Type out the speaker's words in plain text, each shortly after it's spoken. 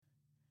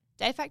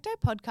De Facto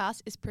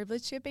Podcast is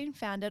privileged to have been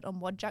founded on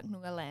Wadjuk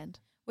Noongar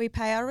land. We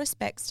pay our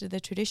respects to the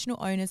traditional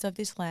owners of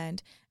this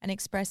land and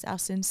express our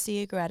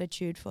sincere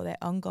gratitude for their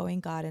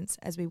ongoing guidance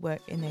as we work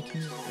in their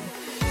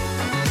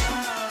community.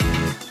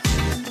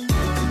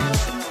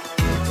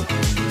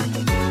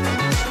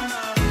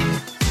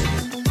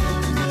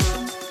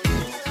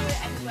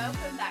 And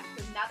welcome back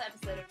to another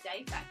episode of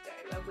De Facto,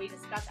 where we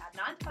discuss our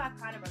 9 to 5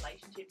 kind of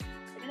relationships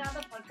in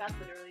another podcast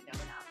literally no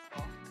one asked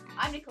for.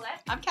 I'm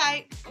Nicolette. I'm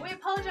Kate. We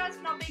apologise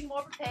for not being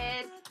more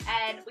prepared,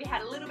 and we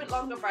had a little bit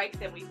longer break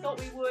than we thought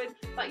we would,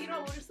 but you know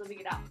what, we're just living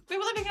it up. We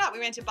were living it up. We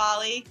went to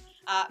Bali,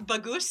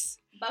 Bagus,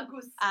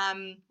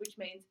 Which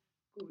means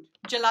good.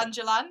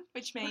 Jalan,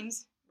 which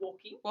means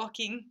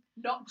Walking.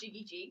 Not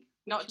jiggy jig.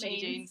 Not jiggy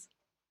means jeans.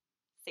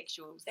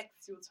 Sexual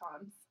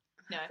times.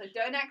 No. So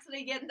don't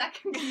actually get that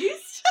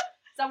confused.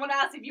 Someone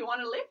asks if you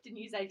want a lift and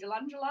you say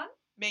jalan,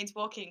 means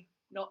walking.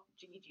 not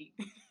jiggy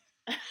jig.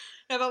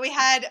 No, but we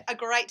had a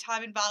great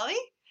time in Bali.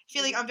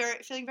 Feeling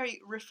very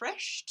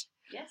refreshed.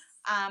 Yes.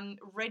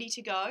 Ready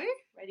to go.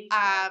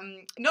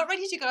 Not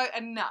ready to go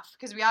enough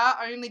because we are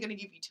only going to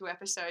give you 2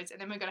 episodes and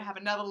then we're going to have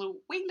another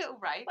wee little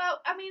break.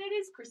 Well, I mean, it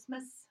is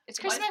Christmas. It's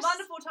The Christmas. most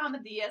wonderful time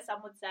of the year,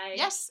 some would say.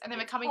 Yes, and then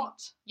It's we're coming.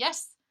 hot.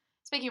 Yes.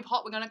 Speaking of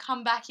hot, we're going to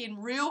come back in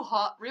real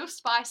hot, real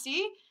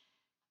spicy.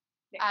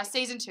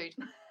 Season 2.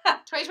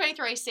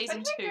 2023,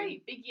 season 2.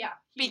 Big year.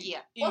 Big year.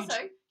 Huge. Also,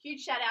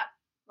 huge shout out,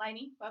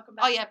 Lainey. Welcome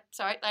back. Oh, yeah.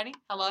 Sorry, Lainey.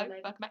 Hello. Hello,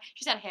 Lainey. Welcome back.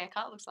 She's had a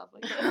haircut. Looks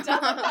lovely. It does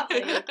look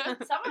lovely.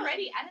 Summer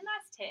ready and a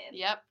nice tan.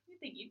 Yep. You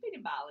think you've been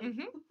in Bali? Mm-hmm.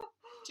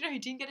 Do you know who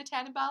didn't get a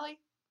tan in Bali?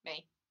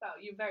 Me. Well,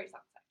 you're very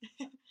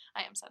sunset.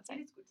 I am sunset.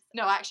 It is good to see.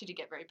 No, I actually did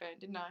get very burned,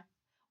 didn't I?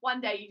 One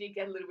day you did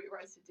get a little bit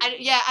roasted. And,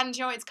 didn't you? yeah, and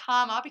you know, it's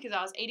karma because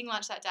I was eating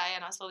lunch that day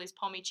and I saw this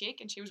pommy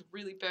chick and she was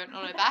really burnt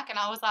on her back and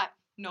I was like,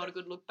 not a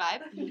good look,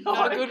 babe.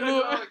 Not a good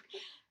look.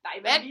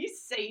 Babe, Red. have you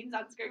seen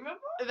sunscreen before?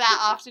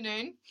 That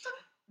afternoon,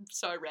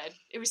 so red.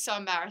 It was so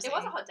embarrassing. It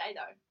was a hot day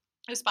though.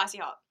 It was spicy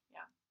hot.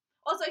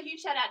 Also,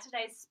 huge shout out to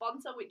today's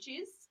sponsor, which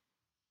is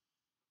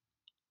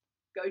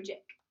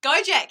Gojek.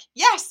 Gojek.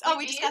 Yes. Oh,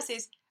 we It discussed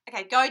is this.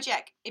 Okay,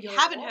 Gojek. If you your-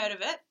 haven't heard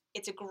of it,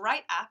 it's a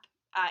great app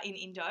in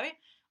Indo.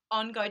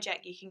 On Gojek,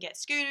 you can get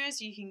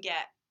scooters, you can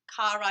get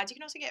car rides, you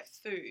can also get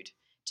food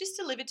just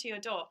delivered to your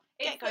door.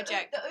 Get It's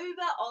Gojek. the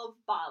Uber of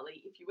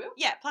Bali, if you will.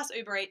 Yeah, plus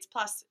Uber Eats,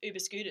 plus Uber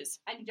scooters.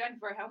 And you don't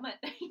wear a helmet.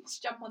 You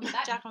just jump on the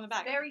back. Jack on the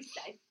back. Very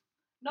safe.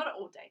 Not at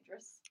all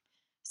dangerous.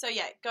 So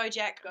yeah,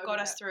 Gojek Go got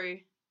with us it. through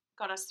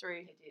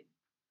It did.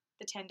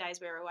 the 10 days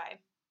we were away.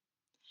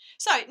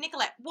 So,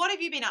 Nicolette, what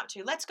have you been up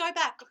to? Let's go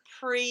back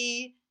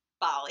pre-Bali.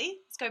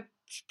 Let's go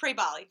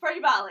pre-Bali.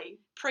 Pre-Bali.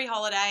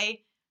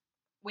 Pre-holiday.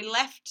 We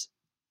left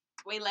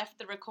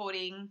the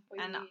recording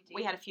and We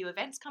we did. had a few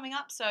events coming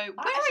up. So, I where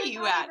are actually you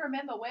can't at? even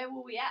remember where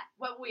were we at.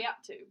 What were we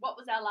up to? What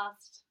was our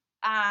last?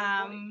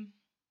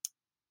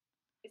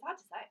 It's hard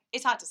to say.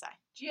 It's hard to say.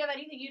 Do you have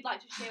anything you'd like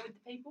to share with the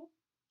people?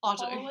 I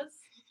do. Followers?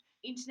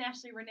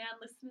 Internationally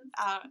renowned listeners?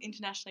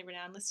 Internationally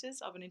renowned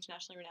listeners of an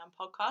internationally renowned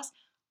podcast.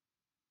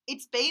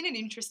 It's been an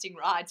interesting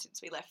ride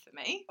since we left for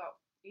me. Well,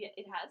 yeah,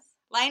 it has.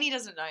 Lainey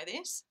doesn't know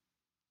this.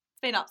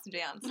 It's been ups and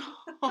downs.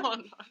 Oh,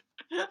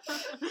 no.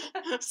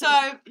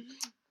 So,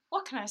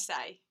 what can I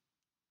say?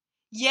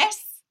 Yes,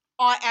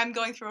 I am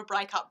going through a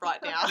breakup right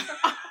now.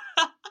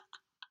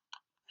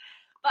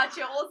 But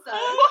you're also...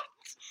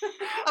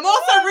 I'm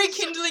also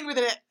rekindling with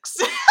an ex.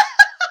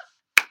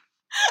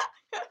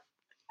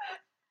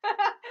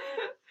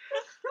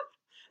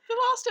 The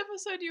last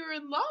episode you were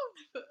in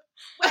love.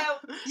 Well,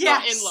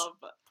 Yes. Not in love,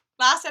 but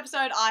Last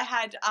episode I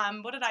had,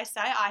 what did I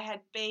say? I had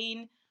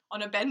been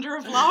on a bender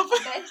of love.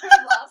 better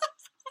of love.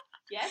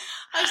 Yes.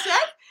 I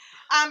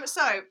said.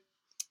 So,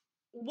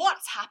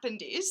 what's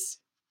happened is,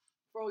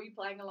 For all you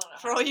playing along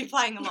at for home. all you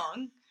playing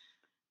along,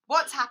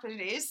 what's happened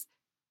is,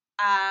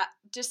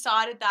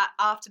 decided that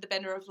after the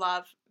bender of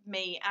love,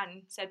 me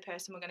and said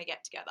person were going to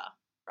get together,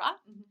 right?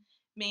 Mhm.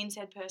 Me and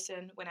said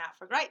person went out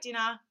for a great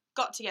dinner,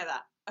 got together,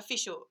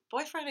 official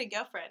boyfriend and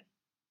girlfriend,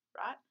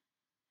 right?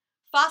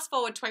 Fast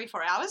forward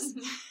 24 hours.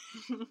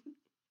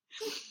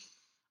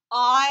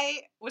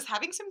 I was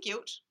having some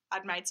guilt.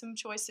 I'd made some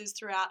choices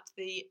throughout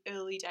the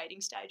early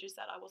dating stages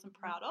that I wasn't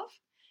proud of.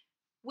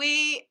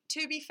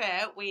 To be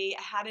fair, we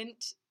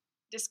hadn't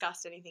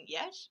discussed anything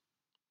yet,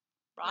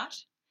 right?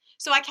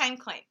 So I came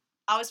clean.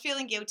 I was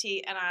feeling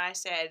guilty and I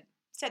said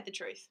the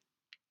truth.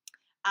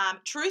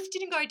 Truth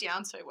didn't go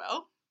down so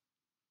well.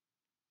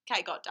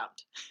 Kate got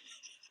dumped.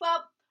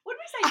 Well, what did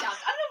we say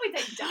dumped? I don't know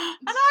if we said dumped.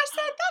 And I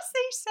said, that's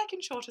the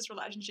second shortest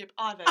relationship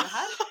I've ever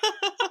had.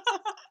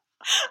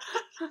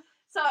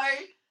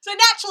 So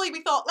naturally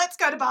we thought, let's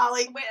go to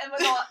Bali. we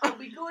thought, it'll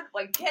be good.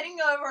 We're getting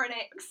over an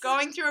ex.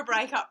 Going through a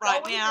breakup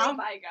right Going now. through a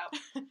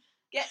breakup.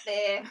 Get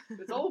there.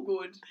 It's all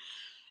good.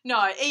 No,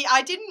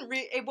 I didn't.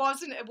 It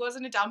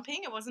wasn't a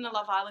dumping. It wasn't a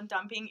Love Island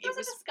dumping. It was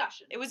a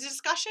discussion. It was a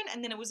discussion,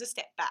 and then it was a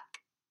step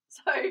back.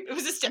 So It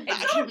was a step it's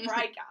back. not a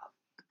breakup,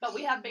 but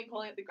we have been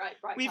calling it the great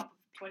breakup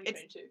of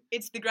 2022.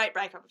 It's the great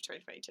breakup of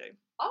 2022.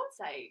 I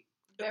would say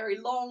very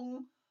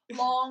long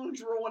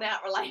drawn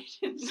out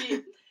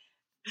relationship.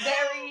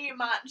 Very very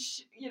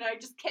much,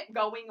 just kept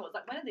going. It was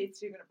like, when are these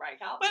two going to break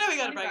up? When are we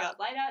gonna 24 break hours up?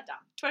 Later, done.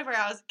 24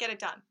 hours, get it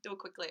done. Do it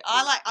quickly.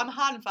 Yeah. I'm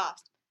hard and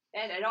fast.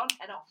 And on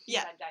and off.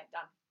 Yeah. Same day,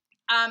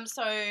 done.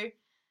 So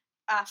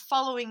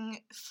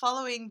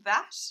following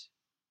that,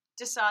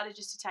 decided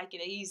just to take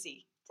it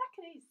easy.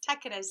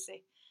 Take it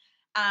easy.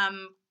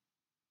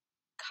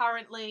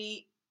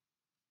 Currently,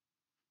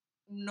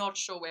 not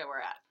sure where we're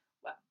at.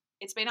 Well,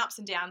 it's been ups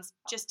and downs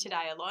just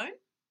today alone.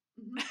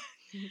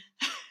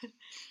 Mm-hmm.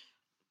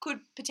 Could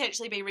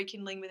potentially be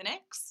rekindling with an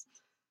ex.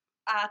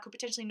 Could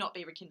potentially not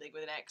be rekindling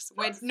with an ex.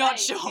 We're Let's not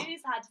say, sure. It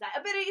is hard to say,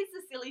 but it is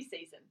the silly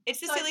season. It's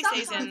the So silly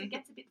sometimes season. It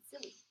gets a bit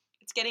silly.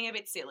 It's getting a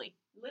bit silly.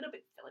 A little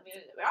bit silly.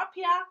 We're up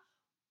here.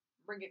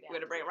 Bring it down. We're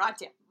going to bring it right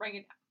down. Bring it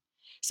down.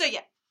 So, yeah,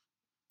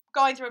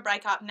 going through a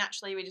breakup,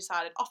 naturally we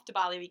decided off to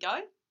Bali we go.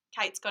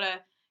 Kate's got to,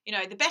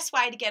 the best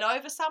way to get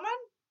over someone,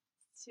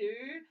 To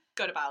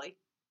go to Bali,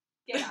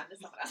 get under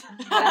someone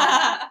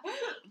else.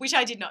 which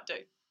I did not do.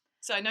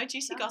 So, no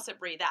juicy No. gossip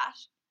re that.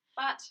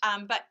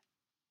 But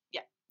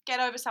Yeah, get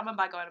over someone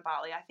by going to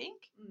Bali, I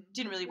think.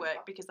 Didn't really good work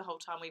stuff. because the whole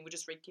time we were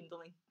just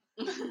rekindling.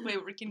 We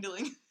were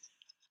rekindling.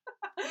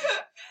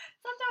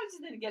 Sometimes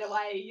you need to get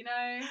away,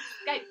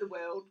 escape the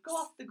world, go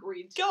off the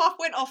grid,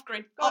 Went off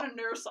grid. go to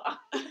Nursa.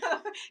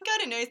 Go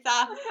to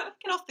Noosa,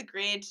 get off the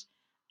grid.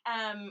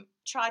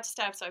 Tried to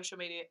stay off social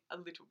media a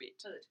little bit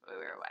while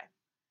we were away.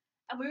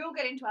 And we will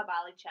get into our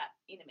Bali chat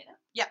in a minute.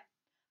 Yep.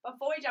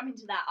 Before we jump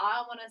into that,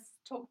 I want to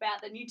talk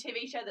about the new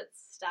TV show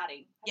that's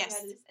starting. Have Yes. you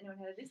heard of this? Anyone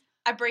heard of this?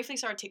 I briefly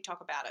saw a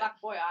TikTok about it.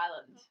 Fuckboy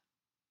Island.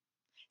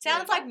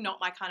 Sounds Yeah. like not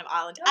my kind of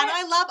island. No. And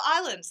I love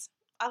islands.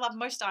 I love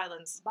most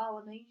islands.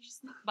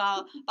 Balinese.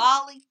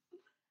 Bali,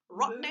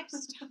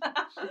 Rottnest.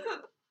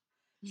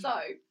 So,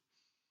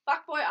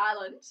 Fuckboy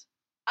Island.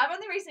 I've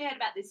only recently heard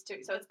about this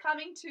too. So it's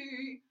coming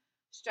to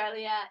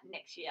Australia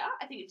next year.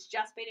 I think it's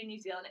just been in New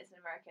Zealand. It's an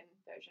American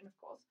version, of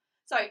course.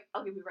 So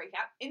I'll give you a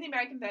recap. In the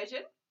American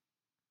version,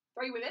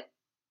 3 women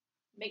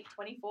meet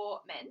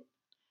 24 men.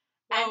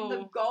 And the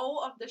Whoa.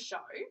 goal of the show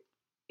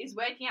is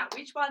working out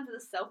which ones are the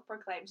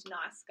self-proclaimed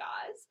nice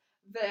guys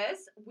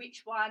versus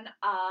which one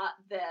are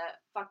the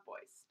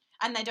fuckboys.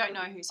 And they don't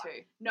know who's who.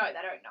 No,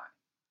 they don't know.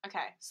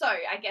 Okay. So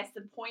I guess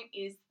the point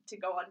is to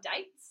go on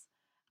dates.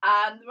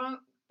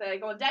 They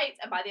go on dates,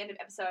 and by the end of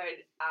the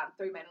episode,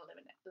 3 men are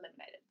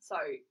eliminated. So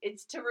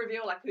it's to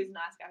reveal who's the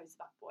nice guy, who's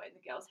the fuckboy, and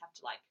the girls have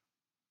to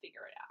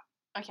figure it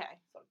out, Okay.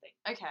 sort of thing.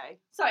 Okay.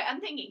 So I'm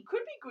thinking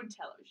could be good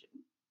television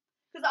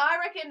because I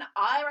reckon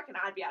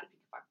I'd be able to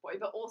pick a fuckboy,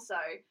 but also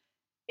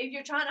if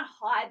you're trying to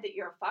hide that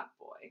you're a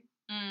fuckboy,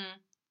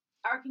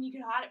 I reckon you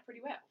could hide it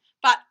pretty well.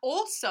 But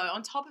also,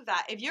 on top of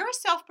that, if you're a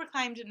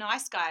self-proclaimed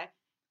nice guy,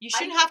 you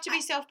shouldn't have to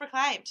be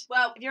self-proclaimed.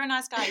 Well, If you're a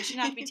nice guy, you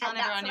shouldn't have to be telling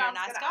and everyone that's you're a what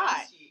I was nice gonna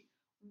guy. ask you.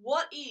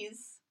 What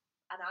is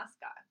a nice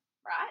guy,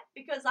 right?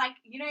 Because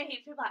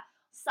heaps of people are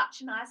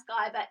such a nice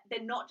guy, but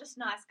they're not just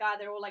nice guy.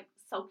 They're all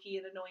sulky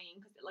and annoying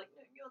because they're no,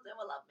 you'll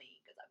never love me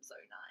because I'm so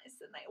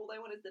nice, and all they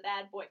want is the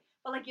bad boy.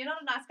 But you're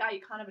not a nice guy.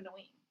 You're kind of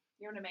annoying.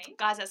 You know what I mean?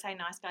 Guys that say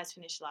nice guys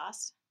finish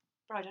last.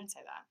 Bro, don't say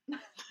that.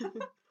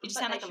 You just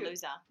But sound they like a should.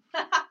 loser.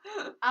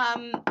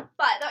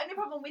 But the only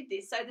problem with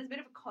this, so there's a bit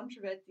of a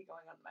controversy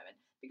going on at the moment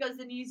because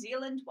the New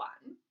Zealand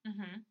one,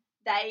 Mm-hmm.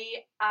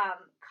 they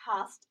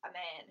cast a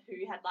man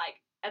who had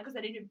because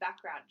they didn't do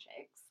background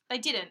checks. They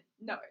didn't.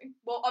 No.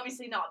 Well,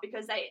 obviously not,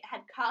 because they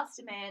had cast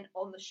a man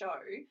on the show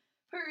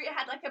who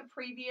had a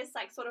previous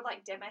sort of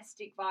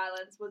domestic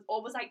violence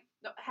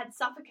had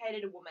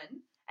suffocated a woman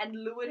and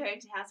lured her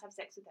into house to have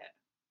sex with her.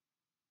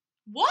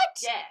 What?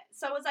 Yeah.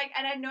 So it was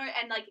and I know,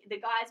 and the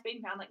guy's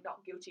been found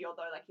not guilty,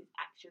 although his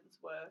actions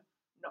were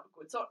not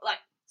good. So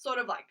sort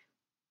of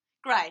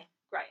Grey.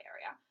 grey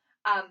area.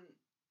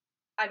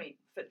 I mean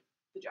for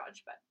the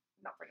judge, but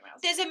not for anyone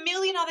else. There's a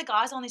million other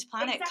guys on this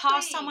planet. Exactly.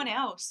 Cast someone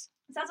else.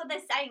 So that's what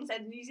they're saying. So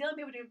the New Zealand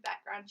people do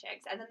background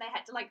checks, and then they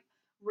had to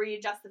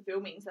readjust the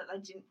filming so that they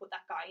didn't put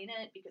that guy in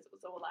it because it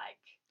was all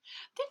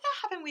Didn't that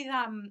happen with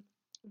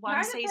one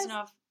Married at season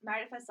First- of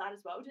Married at First Sight as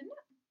well, didn't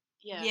it?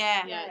 Yeah.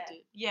 Yeah. Yeah, Yeah. it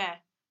did. yeah.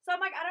 So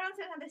I'm I don't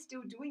understand how they're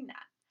still doing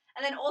that.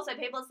 And then also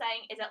people are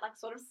saying, is it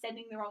sort of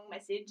sending the wrong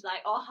message?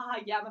 Oh, haha,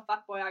 yeah, I'm a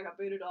fuckboy, I got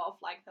booted off,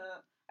 I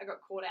got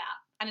caught out.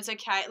 And it's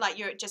okay,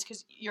 you're just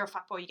because you're a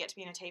fuckboy, you get to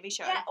be in a TV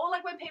show. Yeah, or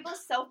when people are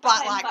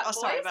self-proclaimed But, fuckboys,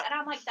 sorry, but- and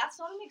I'm that's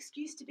not an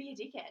excuse to be a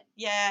dickhead.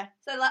 Yeah.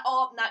 So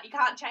oh, no, you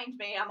can't change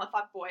me, I'm a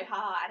fuckboy,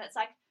 haha. And it's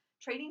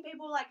treating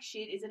people like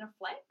shit isn't a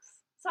flex.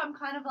 So I'm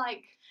kind of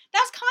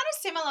That's kind of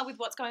similar with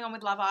what's going on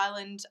with Love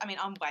Island. I mean,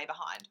 I'm way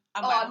behind.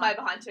 I'm way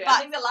behind too. But- I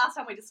think the last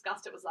time we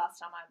discussed it was last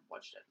time I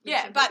watched it.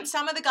 Yeah, Recently. but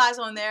some of the guys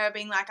on there are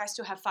being I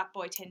still have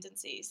fuckboy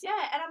tendencies.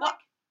 Yeah, and I'm What?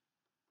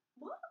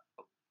 what?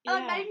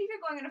 Yeah. Maybe if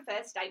you're going on a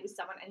first date with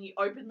someone and you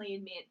openly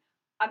admit,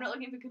 I'm not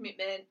looking for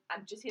commitment,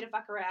 I'm just here to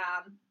fuck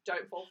around,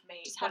 don't fall for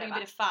me, Just having a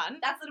whatever. bit of fun.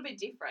 That's a little bit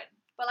different.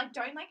 But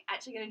don't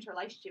actually get into a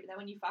relationship and then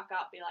when you fuck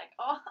up, be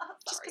oh,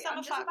 Just sorry, 'cause I'm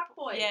a just a fuck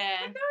boy. Yeah.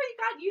 No, you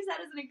can't use that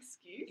as an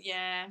excuse.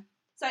 Yeah.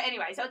 So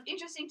anyway, so it's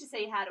interesting to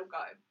see how it'll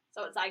go.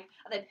 So it's are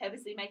they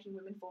purposely making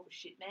women fall for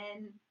shit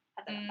men?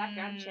 Have they got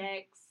background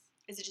checks?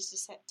 Is it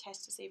just a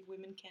test to see if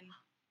women can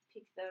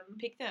pick them.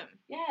 Pick them.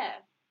 Yeah.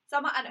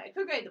 I know, it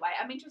could go either way.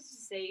 I'm interested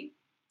to see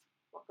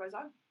what goes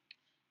on.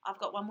 I've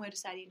got one word to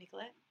say to you,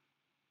 Nicolette.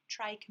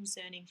 Trey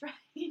concerning.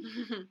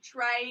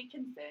 Trey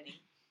concerning.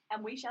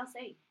 And we shall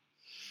see.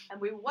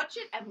 And we will watch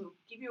it and we'll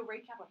give you a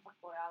recap on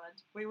Fuckboy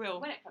Island We will.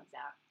 when it comes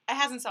out. It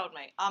hasn't sold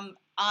me.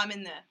 I'm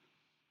in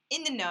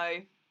the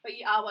know. But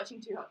you are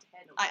watching Too Hot to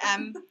Handle. I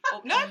am.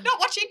 Oh, no, not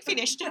watching.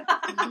 Finished.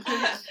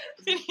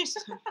 Finished.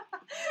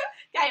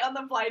 Kate on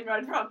the plane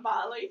ride from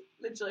Bali,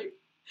 literally.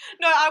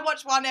 No, I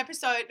watched one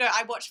episode. No,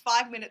 I watched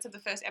 5 minutes of the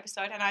first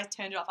episode and I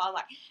turned it off. I was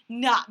like,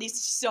 nah, this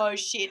is so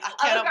shit. I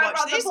cannot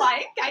watch this. The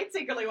plane, Kate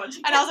secretly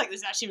watching And I was like, this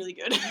is actually really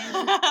good.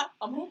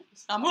 I'm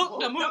hooked. I'm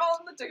hooked. I'm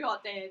on the Too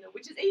Hot to Handle,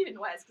 which is even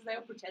worse because they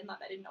all pretend like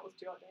they didn't know it was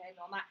Too Hot to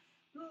Handle. I'm like,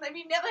 have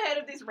you never heard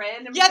of this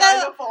random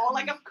show before?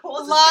 Like, of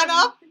course.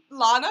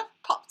 Lana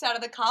popped out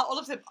of the car. All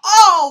of them.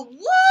 Oh,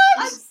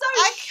 what? I'm so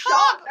I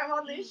shocked. I'm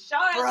on this show.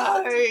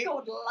 Bro. It's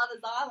called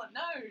Lovers Island.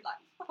 No,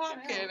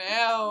 like Fucking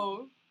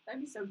hell.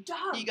 Don't be so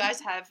dumb. You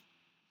guys have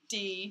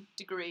D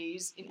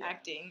degrees in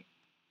acting.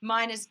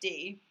 Mine is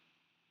D.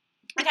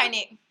 Okay,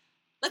 Nick.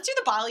 Let's do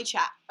the Bali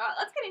chat. All right,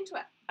 let's get into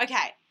it.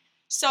 Okay.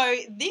 So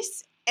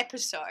this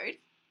episode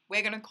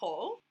we're gonna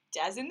call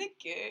Daz and the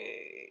Goo.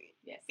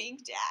 Yes. Big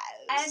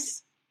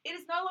Daz. And it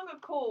is no longer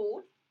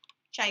called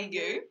Chain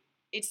Goo.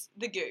 It's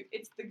the Goo.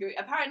 It's the Goo.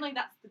 Apparently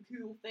that's the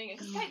cool thing.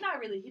 Because Kate and I are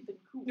really hip and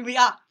cool. We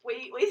are.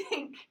 We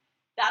think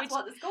that's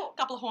what it's called.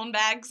 A couple of horn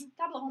bags.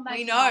 Couple of hornbags.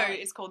 We know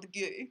it's called the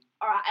Goo.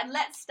 Alright, and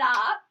let's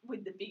start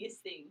with the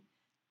biggest thing.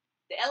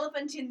 The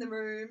elephant in the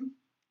room,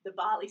 the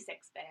Bali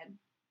sex ban.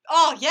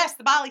 Oh yes,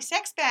 the Bali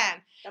sex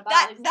ban. The Bali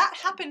That sex ban.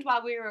 happened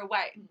while we were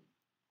away.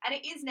 And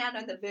it is now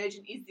known that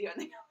Virgin is the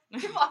only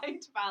flying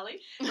to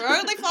Bali. We're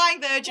only flying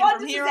Virgin Once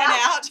from this here is on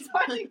out. It's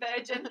only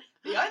Virgin.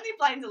 The only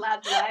plane's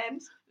allowed to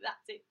land.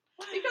 That's it.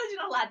 Because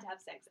you're not allowed to have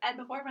sex. And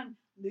before everyone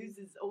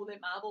loses all their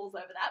marbles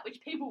over that,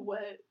 which people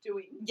were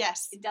doing,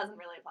 Yes. it doesn't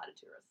really apply to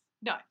tourists.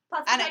 No.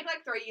 Plus, And it take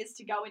like 3 years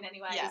to go in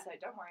anyway, Yeah. so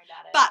don't worry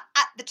about it. But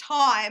at the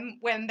time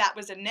when that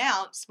was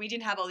announced, we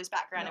didn't have all this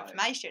background No.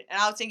 information. And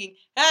I was thinking,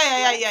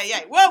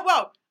 hey,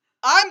 whoa.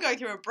 I'm going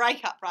through a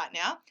breakup right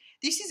now.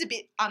 This is a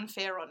bit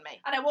unfair on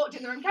me. And I walked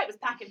in the room, Kate was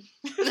packing.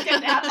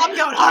 Getting out there. I'm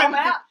going home. I'm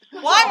out.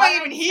 Why am I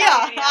even ain't here?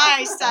 staying here. I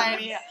ain't staying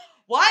here.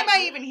 Why am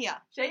I even here?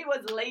 She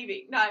was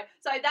leaving. No,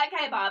 so that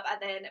came up, and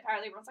then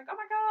apparently everyone's like, "Oh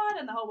my god!"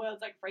 and the whole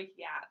world's like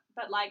freaking out.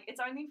 But like, it's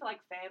only for like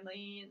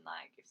family and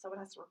like if someone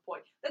has to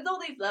report. There's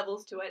all these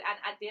levels to it, and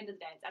at the end of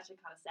the day, it's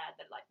actually kind of sad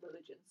that like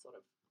religion sort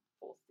of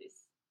forced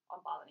this on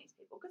Balinese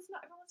people because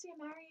not everyone wants to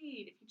get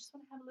married. If you just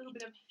want to have a little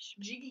bit of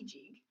jiggy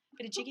jig,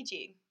 Bit of jiggy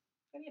jig.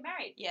 go get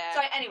married. Yeah.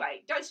 So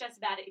anyway, don't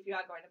stress about it if you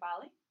are going to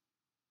Bali.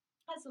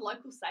 As the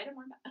locals say, don't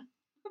worry about it.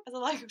 As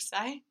the locals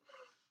say.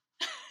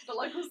 The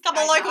locals. A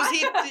couple of say, locals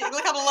right? here.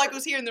 A couple of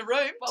locals here in the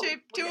room. Well,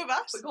 two of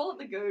us. We call it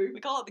the goo.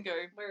 We call it the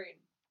Goo. We're in.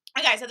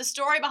 Okay, so the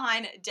story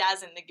behind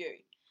Daz and the Goo.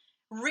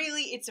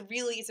 Really, it's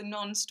a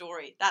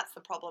non-story. That's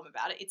the problem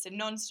about it. It's a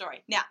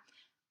non-story. Now,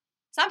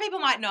 some people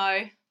might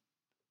know,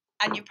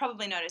 and you've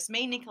probably noticed,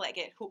 me and Nicolette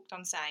get hooked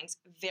on sayings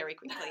very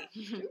quickly.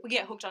 We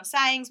get hooked on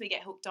sayings. We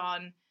get hooked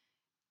on,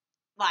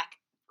 like,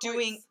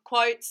 doing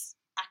quotes,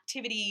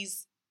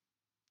 activities.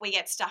 We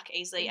get stuck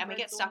easily, and we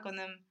get stuck on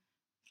them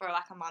for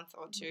like a month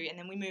or two, and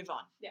then we move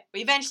on. Yeah.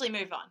 We eventually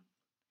move on.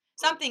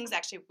 Some things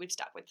actually we've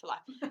stuck with for life.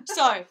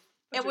 So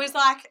it was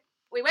like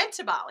we went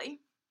to Bali.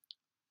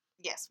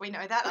 Yes, we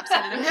know that. I've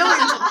said it a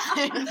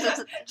million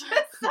times.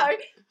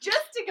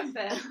 just to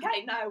confirm,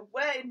 okay, no,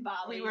 we're in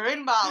Bali. We were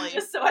in Bali.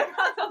 Just so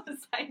everyone's on the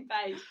same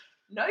page.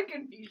 No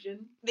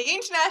confusion. The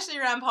internationally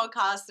renowned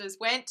podcasters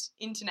went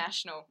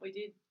international. We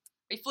did.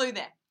 We flew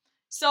there.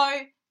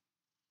 So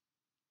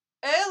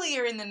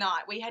earlier in the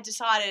night, we had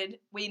decided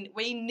we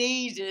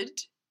needed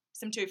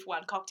some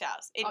 2-for-1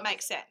 cocktails. It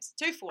makes sense.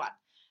 2-for-1.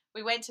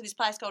 We went to this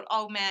place called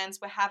Old Man's.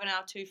 We're having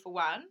our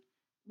 2-for-1.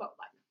 Well,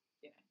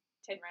 like,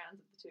 10 rounds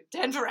of the 2.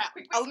 10 for rounds.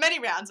 Quick. Many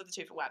rounds of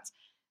the 2-for-1s.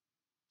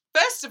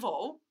 First of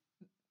all,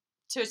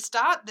 to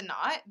start the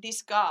night,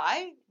 this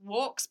guy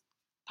walks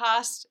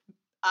past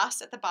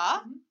us at the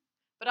bar,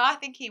 but I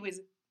think he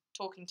was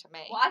talking to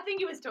me. Well, I think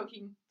he was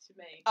talking to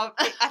me. Oh,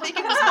 I think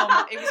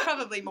it was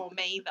probably more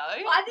me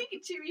though. Well, I think,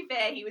 to be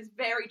fair, he was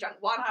very drunk.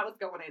 One, I was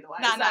going either way.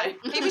 No,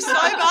 so. he was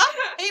sober.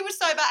 He was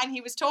sober and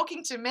he was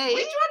talking to me. Which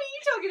one are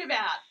you talking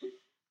about?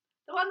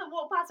 The one that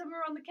walked past when we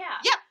were on the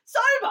couch? Yep.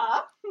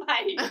 Sober?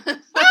 Mate.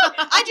 Well,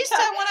 I just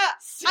don't want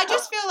to. I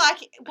just feel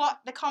like what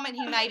the comment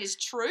he made is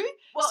true,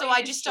 Well, so it I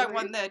is just true. don't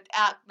want the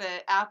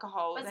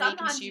alcohol But that he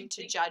sometimes you consumed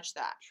to think judge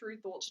that. True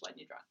thoughts when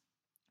you're drunk.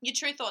 Your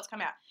true thoughts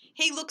come out.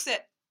 He looks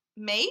at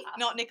me, Us.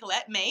 not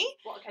Nicolette, me,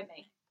 Well, okay,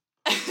 me.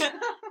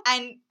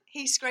 and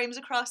he screams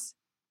across,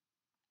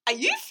 "Are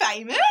you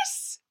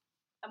famous?"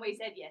 And we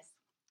said yes.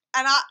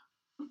 And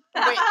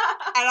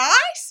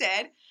I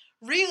said,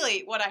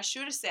 really, what I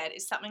should have said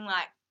is something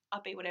like,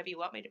 "I'll be whatever you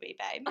want me to be,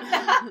 babe,"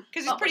 because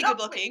he's Well, pretty we're not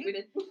good looking.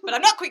 quick-witted. But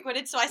I'm not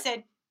quick-witted, so I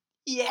said,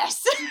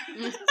 "Yes."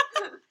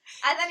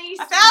 And then he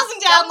 1,000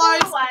 stumbled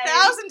downloads. away,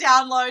 1,000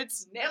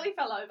 downloads. nearly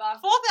fell over.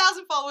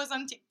 4,000 followers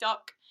on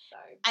TikTok. So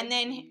And thank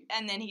then you.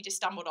 and then he just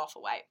stumbled off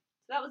away.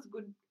 So that was a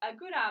good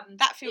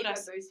That filled ego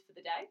us. boost for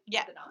the day.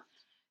 Yeah. For the night.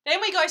 Then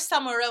we go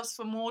somewhere else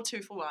for more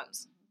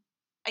 2-for-1s.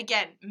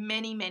 Again,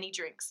 many, many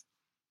drinks.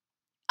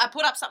 I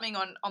put up something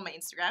on my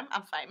Instagram.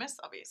 I'm famous,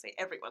 obviously.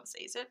 Everyone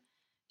sees it.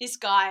 This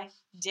guy,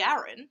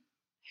 Darren,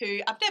 who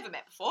I've never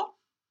met before,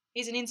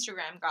 he's an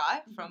Instagram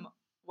guy from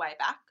way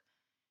back,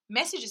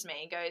 messages me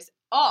and goes,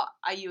 "Oh,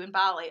 are you in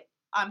Bali?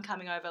 I'm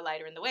coming over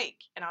later in the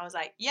week." And I was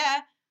like,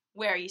 "Yeah,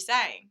 where are you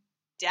staying?"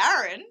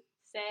 Darren,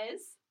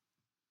 Says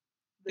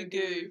the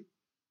Goo.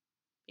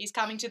 He's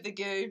coming to the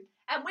Goo.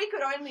 And we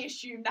could only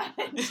assume that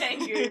meant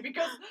Canggu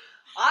because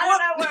I don't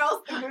know where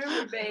else the Goo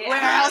would be. Where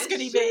and I else could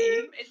he be?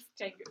 assume It's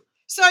Canggu.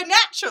 So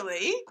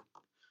naturally,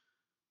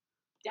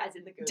 Daz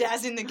in the Goo.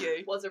 Daz in the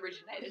Goo. Was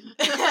originated.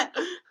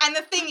 And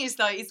the thing is,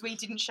 though, is we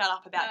didn't shut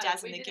up about No,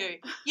 Daz we in the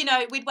didn't. Goo. You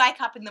know, we'd wake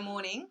up in the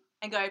morning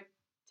and go,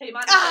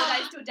 T-minus 4 Ah!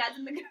 days till Daz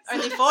in the Goo.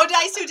 only 4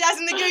 days till Daz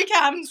in the Goo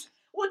comes.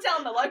 We'll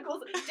tell the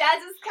locals,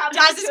 Daz is coming.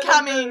 Daz is to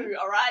coming. The Goo,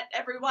 all right,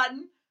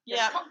 everyone. Get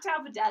Yeah. a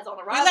cocktail for Daz on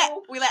We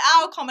arrival. let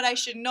our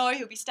accommodation know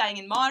he'll be staying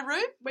in my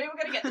room. We were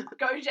going to get the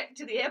Gojek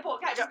to the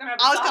airport. Kate was going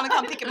to I was going to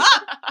come pick him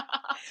up.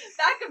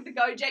 Back of the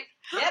Gojek.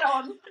 Get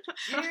on.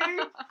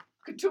 You,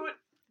 Katut,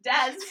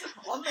 Daz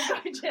on the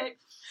Gojek.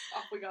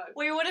 Off we go.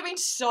 We would have been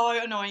so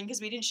annoying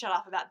because we didn't shut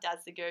up about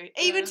Daz the Goo.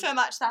 Even Yeah. so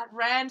much that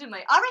randomly,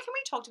 I reckon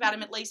we talked about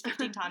him at least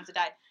 15 times a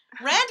day.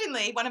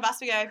 Randomly, one of us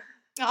would go,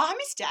 "Oh, I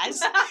miss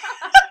Daz."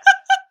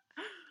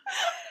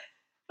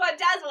 But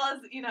Daz was,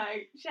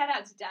 shout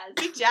out to Daz.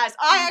 Big Daz.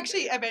 I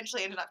actually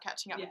eventually ended up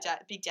catching up with Yeah.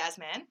 Big Daz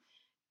man.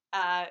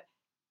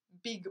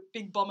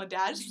 Big Bomber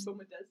Daz.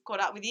 Boomer Daz. Caught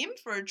up with him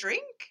for a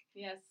drink.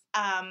 Yes.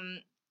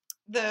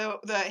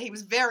 He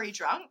was very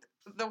drunk.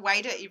 The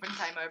waiter even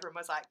came over and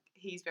was like,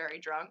 "He's very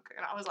drunk,"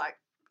 and I was like,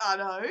 "Oh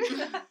no."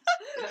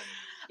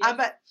 Yes.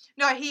 But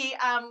no,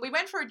 we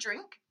went for a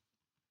drink,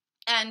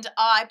 and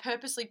I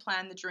purposely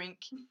planned the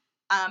drink,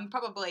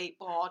 probably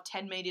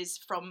 10 meters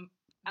from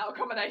Our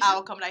accommodation. our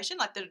accommodation,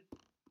 like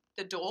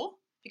the door,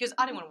 because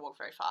I didn't want to walk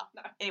very far.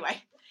 No.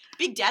 Anyway,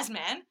 Big Daz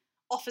man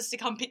offers to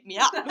come pick me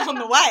up on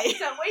the way.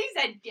 So we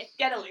said,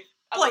 get a lift.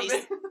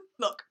 Please.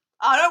 Look,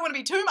 I don't want to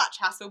be too much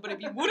hassle, but if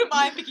you wouldn't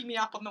mind picking me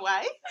up on the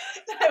way.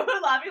 They were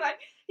laughing like,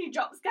 he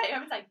drops Kate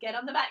over and like, get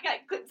on the back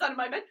gate, clips on a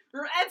moment,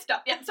 and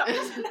stop. Yep, stop.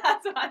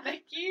 That's why,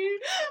 thank you.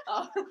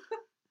 Oh,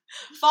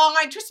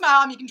 Fine, twist my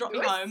arm, you can drop me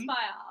twist home.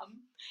 my arm.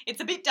 It's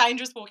a bit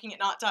dangerous walking at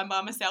night time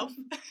by myself.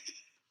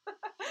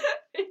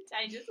 It's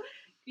dangerous.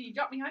 Can you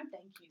drop me home?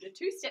 Thank you. The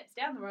 2 steps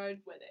down the road,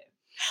 we're there.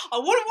 I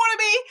wouldn't want to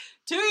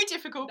be too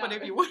difficult, but No.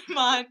 if you wouldn't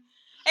mind.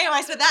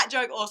 Anyway, so that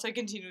joke also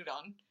continued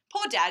on.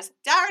 Poor Daz.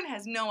 Darren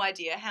has no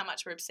idea how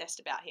much we're obsessed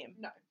about him.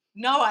 No.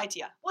 No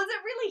idea. Was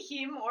it really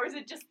him, or is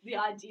it just the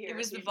idea? It of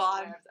was the him vibe.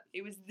 aware of that?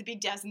 It was the Big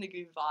Daz in the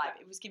Goo vibe.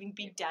 Yeah. It was giving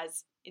Big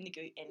Daz in the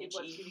Goo It was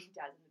energy. giving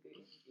Daz in the good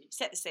energy.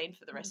 Set the scene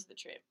for the rest of the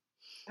trip.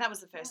 And that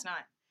was the first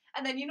night.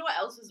 And then you know what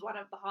else was one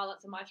of the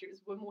highlights of my trip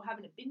was when we were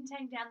having a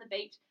bintang down the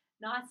beach.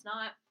 Nice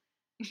night.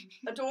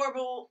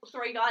 Adorable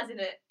 3 guys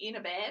in a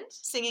band.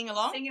 Singing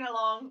along. Singing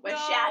along. We're No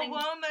shouting,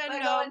 woman, we're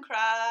no going,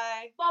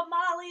 cry. Bob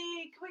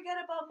Marley, can we go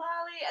to Bob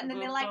Marley? And then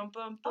they're like, Bum,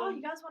 bum, oh, bum.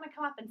 you guys want to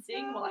come up and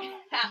sing? We're like, No.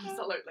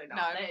 absolutely not.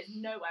 No. There's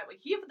no way. We're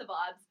here for the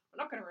vibes.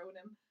 We're not going to ruin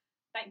them.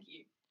 Thank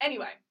you.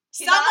 Anyway,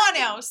 he's Someone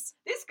asking- else.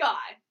 This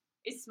guy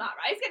is smart,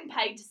 right? He's getting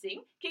paid to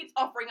sing, keeps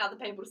offering other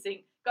people to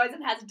sing, goes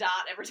and has a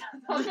dart every time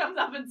someone comes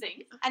up and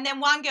sings. And then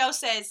one girl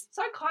says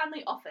So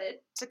kindly offered.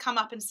 to come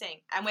up and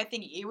sing. And we're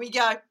thinking, here we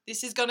go.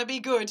 This is going to be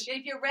good.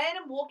 If you're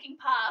random walking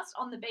past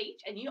on the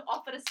beach and you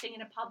offer to sing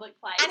in a public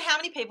place, And how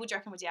many people do you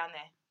reckon were down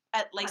there?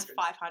 At least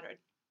Hundreds. 500.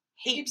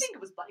 you'd Heaps. think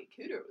it was bloody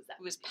cooter. It was that.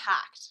 It was busy.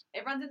 packed.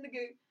 Everyone's in the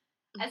goo.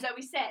 And so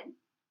we said,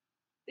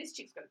 this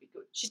chick's got to be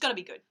good. She's got to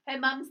be good. Her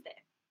mum's there.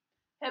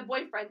 Her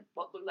boyfriend,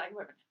 what looked like a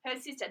boyfriend, her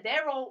sister, they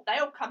all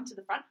come to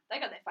the front. They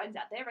got their phones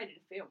out. They're ready to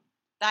film.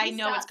 They You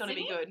know start it's going to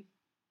be singing? good.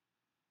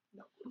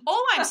 Not good.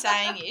 All I'm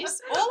saying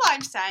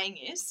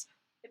is,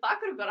 If I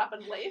could have got up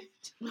and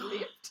left,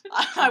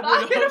 I if I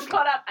would could have have.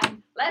 got up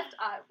and left,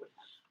 I would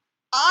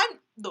have.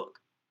 Look,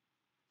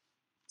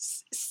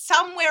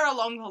 somewhere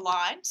along the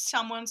line,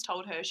 someone's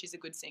told her she's a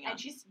good singer. And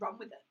she's run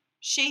with it.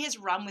 She has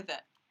run with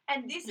it.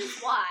 And this is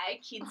why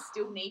kids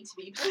still need to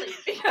be bullied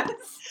because.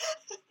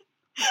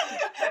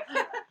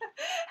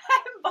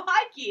 And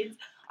by kids,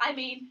 I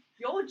mean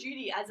your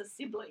duty as a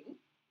sibling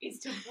is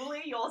to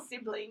bully your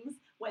siblings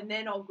when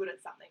they're not good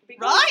at something.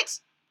 Because Right?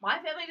 my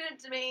family did it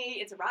to me.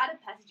 It's a rite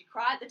of passage. You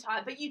cry at the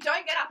time, but you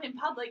don't get up in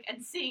public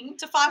and sing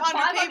To to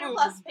 500 people.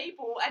 plus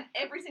people and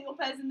every single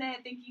person there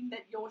thinking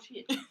that you're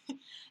shit.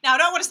 Now, I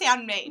don't want to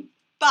sound mean,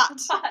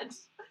 but But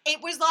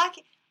it was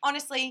like,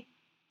 honestly,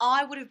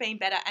 I would have been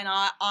better, and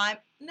I'm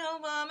no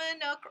woman,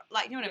 no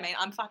like, you know what I mean?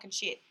 I'm fucking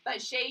shit.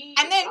 But she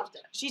And then loved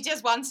it. she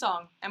does one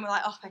song, and we're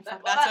like, oh, thank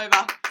fuck, Well, that's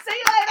over. See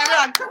you later.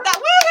 Everyone, that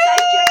Safe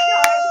woohoo! journey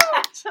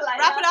home. Catch you later.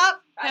 Wrap it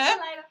up. Catch Her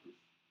you later.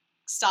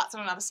 starts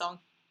on another song.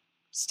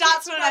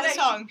 Starts on another No,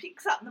 song. She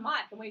picks up the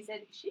mic and we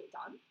said, is she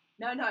done?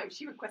 No,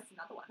 she requests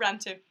another one. Round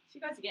 2. She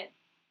goes again.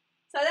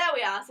 So there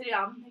we are, sitting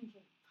down, thinking,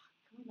 fuck,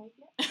 can we leave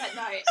yet? But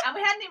no, and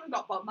we hadn't even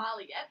got Bob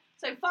Marley yet.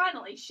 So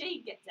finally,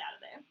 she gets out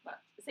of there. But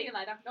see you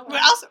later. No Well,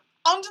 worries. also,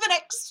 on to the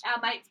next.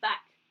 Our mate's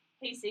back.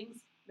 He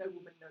sings "No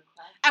Woman, No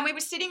Cry." And we were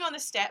sitting on the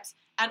steps,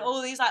 and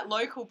all these like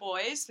local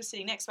boys were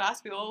sitting next to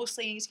us. We were all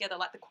singing together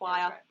like the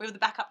choir. right. We were the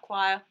backup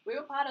choir. We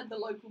were part of the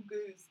local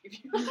goose.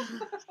 If you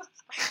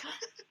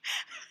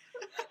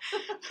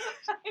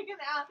hanging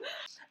out.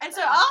 And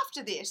so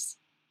after this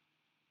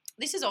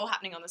is all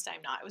happening on the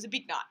same night. It was a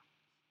big night.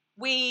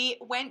 We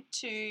went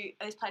to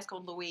this place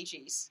called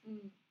Luigi's.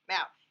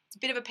 Now, it's a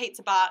bit of a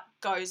pizza bar,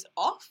 goes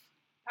off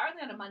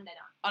Apparently on a Monday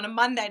night. on a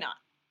Monday night,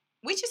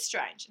 which is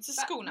strange. It's a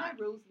But school night.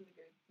 No rules in the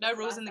goo. No That's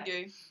rules what in I the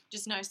say. goo,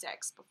 just no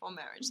sex before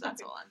marriage.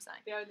 That's all I'm saying.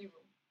 The only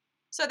rule.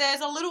 So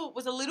there's a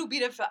little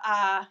bit of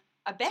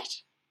a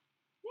bet.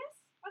 Yes,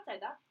 I'd say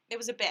that. There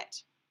was a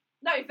bet.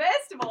 No,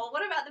 first of all,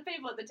 what about the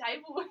people at the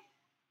table?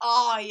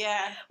 Oh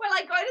yeah. We're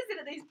like going to sit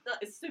at these.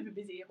 It's super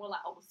busy, and we're like,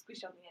 oh, we'll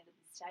squish on the end of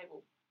this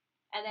table.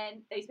 And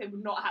then these people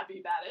not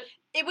happy about it.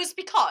 It was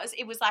because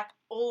it was like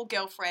all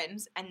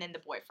girlfriends and then the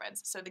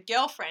boyfriends. So the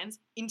girlfriends,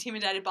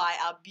 intimidated by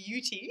our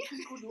beauty,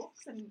 Good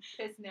looks and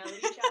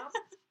personality charm.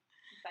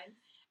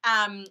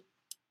 Thanks.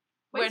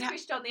 We weren't ha-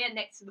 squished on the end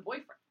next to the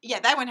boyfriend. yeah,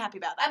 they weren't happy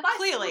about that. And by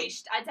Clearly,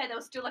 squished, I'd say there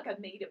was still like a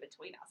meter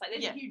between us. Like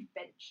there's Yeah. a huge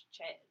bench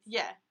chairs.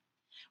 yeah.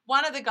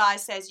 One of the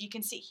guys says, "You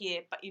can sit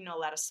here, but you're not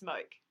allowed to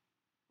smoke,"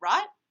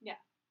 right? Yeah.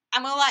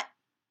 And we're like,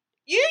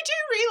 "You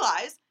do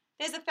realise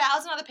there's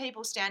 1,000 other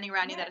people standing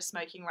around you Yeah. that are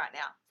smoking right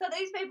now. So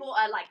these people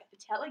are like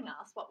telling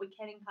us what we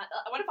can and can't.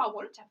 What if I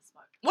wanted to have a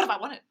smoke? What if I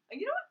wanted?"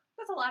 And you know what?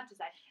 That's all I have to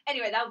say.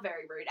 Anyway, they were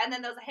very rude. And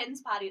then there was a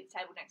hens party at the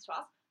table next to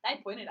us. They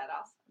pointed at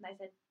us and they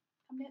said,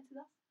 "Come dance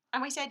with us."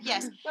 And we said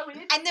yes. Well, we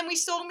did. And then we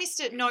saw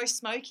Mr. No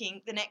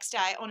Smoking the next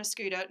day on a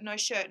scooter, no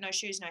shirt, no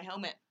shoes, no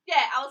helmet.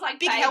 Yeah, I was like,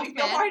 Big babe, health if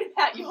you're man. worried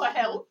about your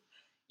health,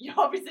 you're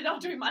obviously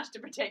not doing much to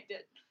protect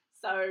it.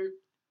 So,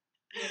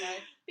 you know,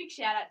 big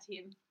shout out to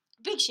him.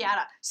 Big shout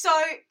out. So,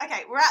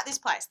 okay, we're at this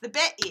place. The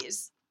bet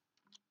is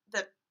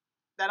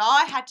that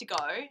I had to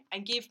go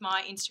and give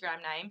my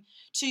Instagram name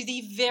to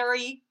the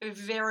very,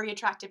 very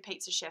attractive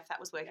pizza chef that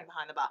was working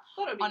behind the bar.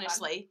 Thought it would be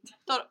Honestly,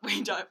 thought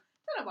we don't. fun.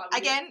 Don't know why we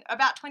did. Again,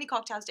 about 20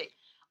 cocktails deep.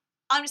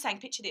 I'm just saying,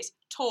 picture this.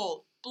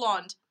 Tall,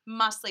 blonde,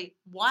 muscly,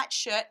 white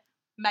shirt,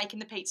 making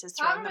the pizzas, Can't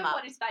throwing them remember up.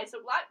 what his face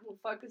looked like. We're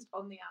focused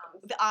on the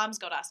arms. The arms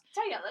got us.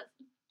 Tell you, let's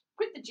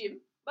quit the gym.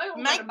 They all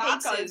Make go to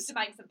Marco's pizzas. to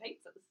make some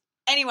pizzas.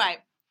 Anyway,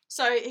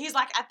 so he's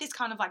like at this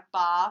kind of like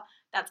bar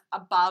that's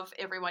above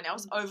everyone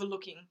else,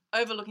 overlooking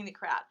the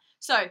crowd.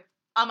 So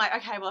I'm like,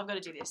 okay, well, I've got to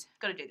do this.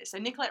 So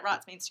Nicolette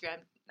writes my Instagram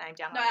name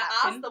down No, on a I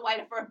napkin. asked the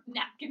waiter for a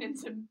napkin and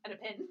a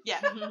pen.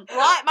 Yeah,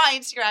 write my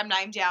Instagram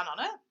name down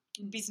on it.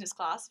 Business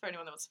class for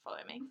anyone that wants to follow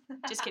me.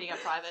 Just kidding, I'm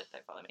private.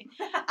 Don't follow me.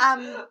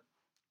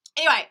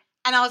 Anyway,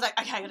 and I was like,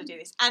 okay, I got to do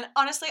this. And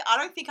honestly, I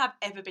don't think I've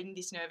ever been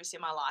this nervous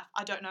in my life.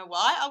 I don't know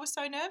why I was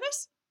so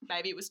nervous.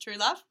 Maybe it was true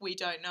love. We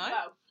don't know.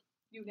 Well,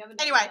 you never know.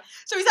 Anyway,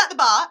 so he's at the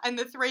bar, and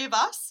the three of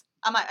us,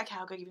 I'm like, okay,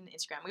 I'll go give him the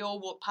Instagram. We all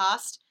walk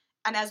past,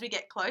 and as we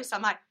get close,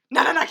 I'm like,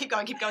 no, keep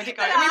going. And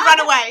we run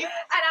away. And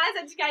I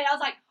said to Kate, I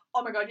was like,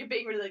 oh my god, you're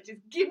being religious.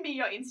 Give me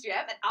your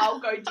Instagram and I'll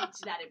go ditch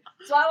it at him.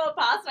 So I walk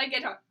past and I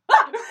get her.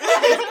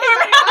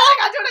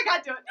 I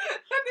can't do it.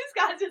 And this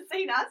guy's just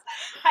seen us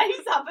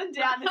pace up and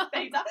down this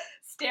pizza,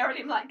 stare at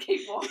him like,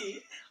 keep walking,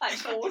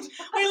 like bored.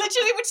 We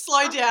literally would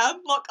slow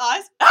down, lock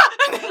eyes,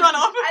 and then run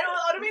off. And it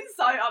would have been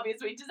so obvious.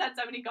 We just had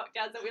so many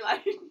cocktails that we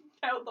like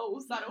felt all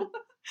subtle.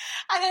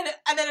 And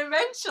then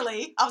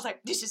eventually, I was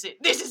like, this is it.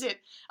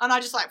 And I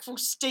just like full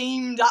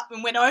steamed up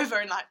and went over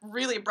and like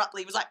really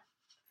abruptly was like,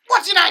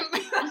 what's your name?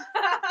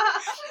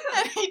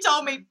 And he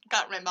told me,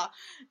 can't remember.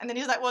 And then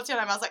he was like, what's your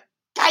name? I was like,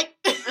 Kate.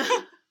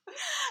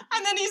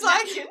 And then he's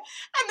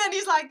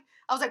like,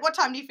 I was like, what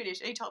time do you finish?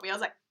 And he told me, I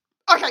was like,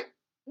 okay,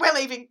 we're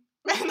leaving.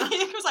 And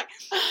he was like,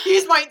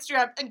 here's my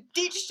Instagram, and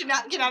ditched a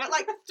napkin at it,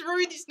 like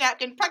threw this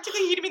napkin,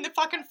 practically hit him in the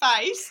fucking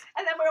face.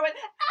 And then we went,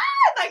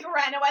 like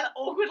ran away like,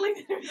 awkwardly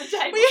through the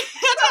table. We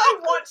had to, I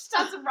watched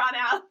us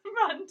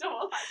run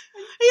door.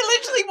 he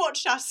literally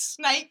watched us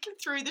snake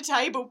through the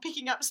table,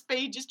 picking up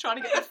speed, just trying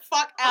to get the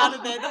fuck out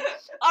of there.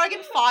 I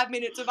reckon 5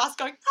 minutes of us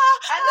going,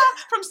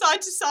 from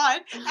side to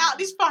side, out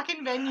this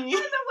fucking venue. And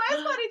the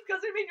worst part is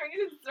because we've been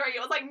drinking since 3,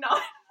 it was like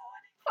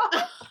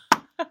 9:45.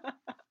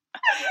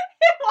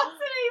 It wasn't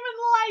even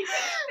late.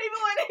 People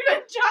weren't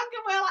even drunk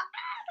and we're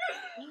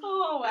like,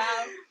 oh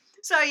wow.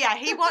 So yeah,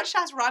 he watched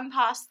us run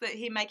past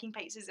him making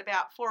pizzas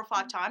about 4 or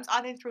 5 times.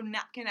 I then threw a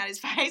napkin at his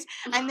face,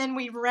 and then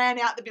we ran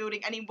out the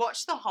building, and he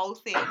watched the whole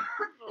thing.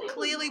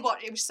 Clearly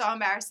watched. It was so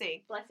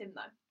embarrassing. Bless him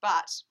though.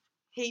 But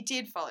he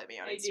did follow me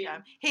on He did.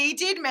 Instagram. He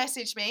did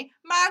message me.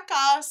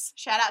 Marcos.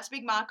 Shout out to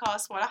Big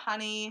Marcos. What a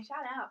honey.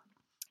 Shout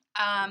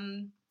out.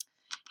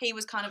 He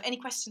was kind of, any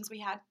questions we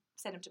had,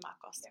 send them to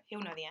Marcos. Yeah.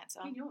 He'll know the answer.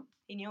 He knew him.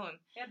 He knew him.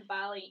 He had the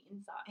Bali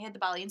insight. He had the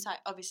Bali insight.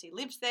 Obviously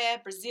lived there.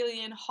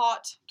 Brazilian,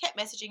 hot. Kept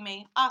messaging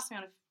me. Asked me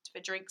for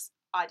drinks.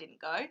 I didn't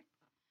go.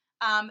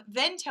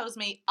 Then tells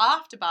me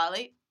after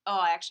Bali, oh,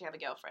 I actually have a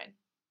girlfriend.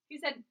 He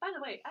said, by the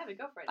way, I have a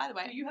girlfriend. By the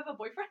way. Do you have a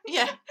boyfriend?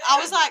 Yeah. I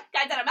was like,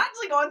 Guys, I'm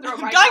actually going through a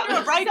Going breakup. through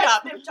a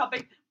breakup. Sensitive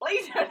topic.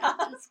 Please don't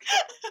ask.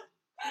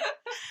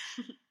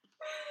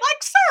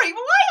 like, sorry,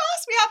 but why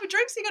ask me after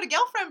drinks? You got a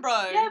girlfriend,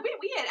 bro. Yeah, a bit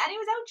weird. And he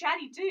was all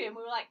chatty too. And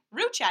we were like,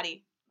 Real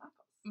chatty.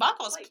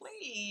 Marcos, Marcos,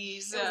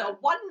 please. It was a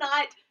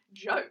one-night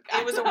joke.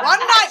 It was a I'm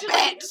one-night actually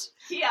bet.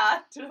 Here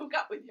to hook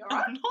up with you,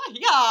 alright?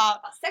 Yeah.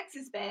 Our sex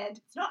is banned.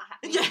 It's not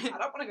happening. Yeah. I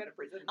don't want to go to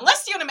prison.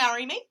 Unless you want to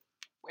marry me,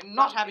 we're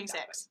not No, having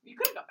exactly. sex. You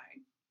could have got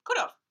married Could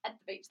have. at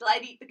the beach. The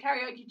lady, the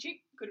karaoke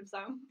chick, could have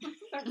sung. Could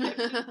have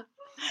been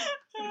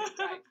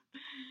great.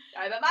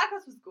 No, but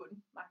Marcos was good.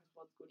 Marcos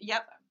was good.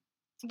 Yep.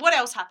 So. What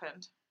else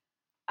happened?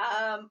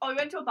 We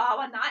went to a bar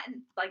one night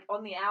and, like,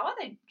 on the hour,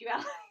 they'd give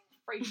out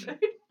free food.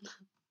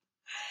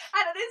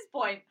 And at this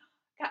point,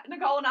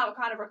 Nicole and I were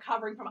kind of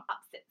recovering from an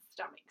upset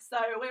stomach. So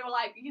we were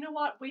like, you know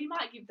what? We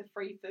might give the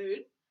free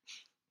food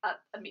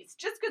a miss.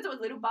 Just because it was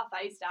little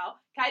buffet style.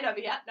 Kate over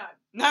here, no.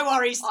 No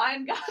worries.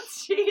 Iron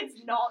Guts, she is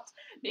not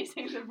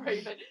missing the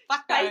free food.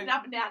 Fuck Pacing no.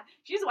 up and down.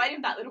 She's waiting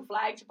for that little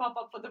flag to pop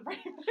up for the free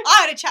food.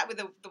 I had a chat with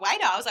the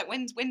waiter. I was like,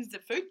 when's the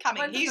food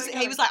coming? When's the food He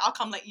coming? was like, I'll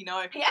come let you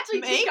know. He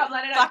actually Me? did come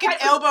later. Fucking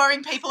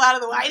elbowing people out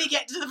of the way to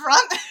get to the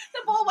front. The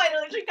poor waiter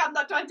literally comes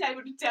up to our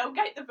table to tell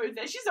Kate the food's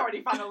there. She's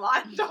already front of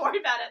line. Don't worry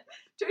about it.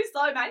 Too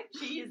slow, mate.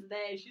 She is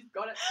there. She's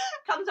got it.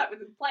 Comes up with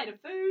a plate of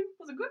food.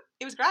 Was it good?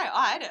 It was great.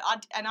 I ate it.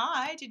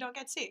 I did not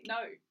get sick. No.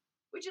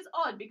 Which is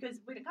odd because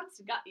when it comes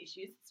to gut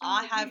issues, it's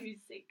I normally have you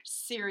who's sick.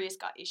 Serious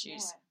gut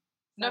issues.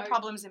 Yeah. No So,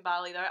 problems in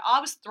Bali though. I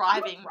was you were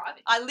thriving.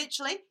 thriving. I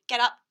literally get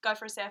up, go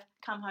for a surf,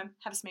 come home,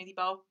 have a smoothie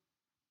bowl.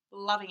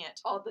 Loving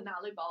it. Oh, the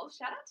Nalu Bowls.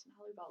 Shout out to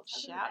Nalu Bowls.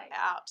 Have a good Shout day.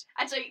 out.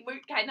 Actually,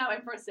 Kate and I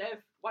went for a surf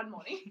one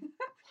morning,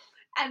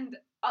 and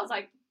I was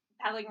like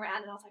paddling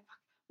around, and I was like, "Fuck,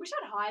 wish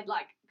I'd hired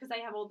because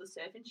they have all the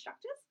surf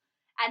instructors,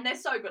 and they're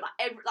so good.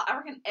 I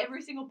reckon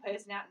every single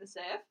person out in the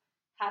surf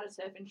had a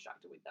surf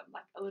instructor with them,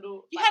 like a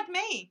little. You like, had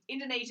me.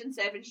 Indonesian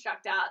surf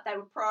instructor. They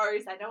were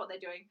pros. They know what they're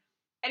doing.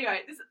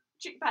 Anyway, this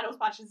chick paddles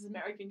past this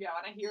American girl,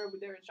 and I hear her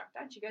with their instructor,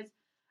 and she goes,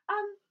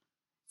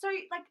 so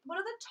what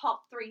are the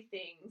top 3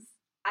 things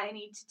I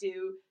need to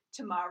do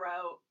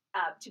tomorrow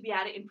to be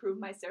able to improve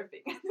my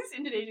surfing? And this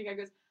Indonesian guy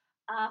goes,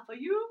 for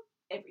you,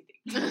 everything.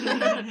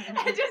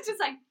 And just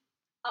like,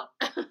 oh,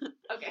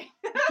 okay.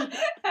 And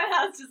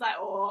I was just like,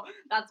 oh,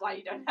 that's why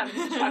you don't have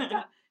an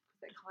instructor.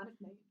 They're kind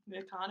of mean.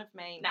 They're kind of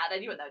mean. Nah, they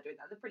knew what they were doing.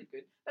 They're pretty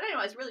good. But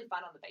anyway, it's really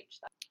fun on the beach,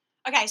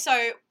 though. Okay,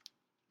 so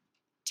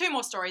 2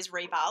 more stories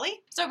re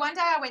Bali. So one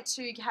day I went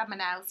to have my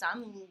nails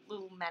done,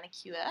 little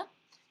manicure,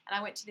 and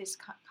I went to this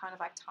kind of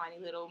like tiny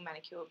little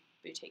manicure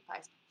boutique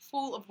place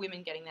full of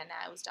women getting their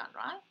nails done,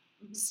 right?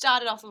 Mm-hmm.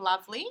 Started off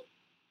lovely,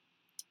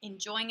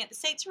 enjoying it. The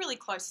seats are really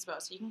close as well,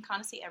 so you can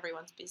kind of see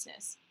everyone's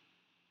business.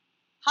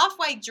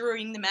 Halfway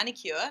during the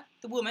manicure,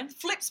 the woman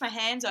flips my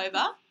hands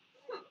over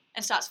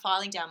and starts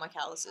filing down my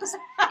calluses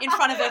in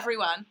front of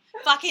everyone.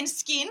 Fucking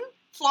skin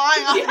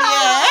flying up in the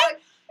air.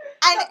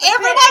 And Got the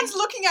everyone's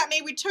looking at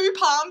me with 2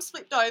 palms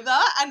flipped over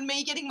and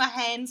me getting my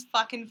hands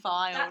fucking That's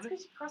filed.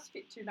 because you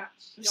CrossFit too much.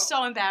 It was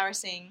so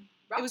embarrassing.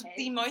 Rough It was hands.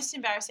 the most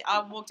embarrassing.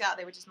 I walked out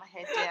there with just my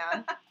head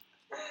down.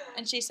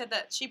 And she said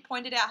that she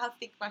pointed out how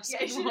thick my Yeah,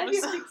 skin she had was.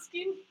 your thick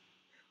skin.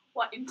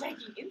 What, in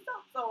taking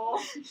insults or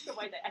the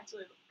way they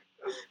actually look?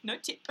 No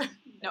tip.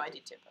 No, I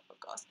did tip, of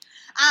course.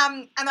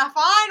 And the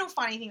final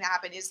funny thing that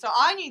happened is, so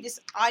I knew this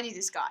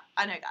guy.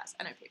 I know guys.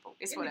 I know people.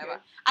 It's Indigo.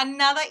 whatever.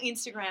 Another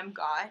Instagram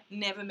guy.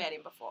 Never met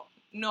him before.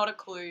 Not a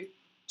clue.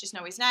 Just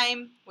know his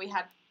name. We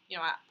had,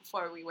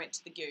 before we went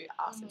to the GU,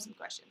 asked him some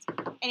questions.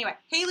 Anyway,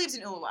 he lives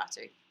in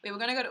Uluwatu. We were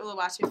going to go to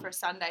Uluwatu for a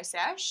Sunday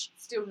sesh.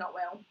 Still not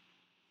well.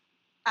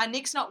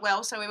 Nick's not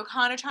well, so we were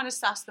kind of trying to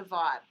suss the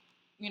vibe.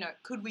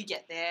 Could we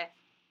get there?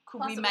 Could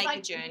Plus, we it was make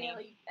like the journey?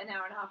 nearly an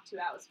hour and a half, 2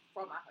 hours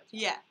from our hotel.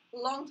 Yeah.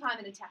 Long time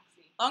in a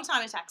taxi. Long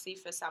time in a taxi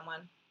for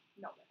someone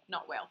Not well.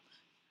 not well.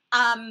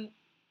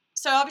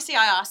 So obviously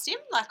I asked him,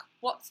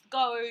 what's the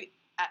go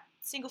at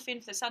Single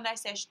Fin for the Sunday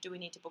sesh? Do we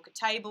need to book a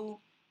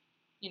table?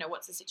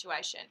 What's the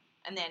situation?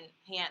 And then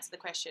he answered the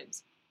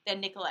questions. Then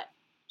Nicolette,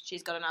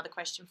 she's got another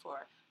question for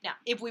her. Now,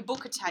 if we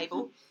book a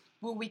table,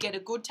 will we get a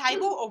good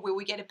table or will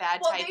we get a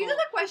bad Well, table? these are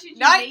the questions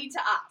No. you need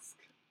to ask.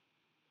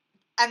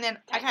 And then,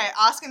 okay,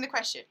 ask him the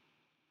question.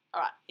 All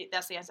right,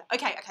 that's the answer.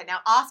 Okay, now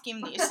ask him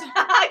this. Okay.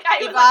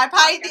 If I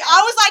paid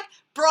I was like,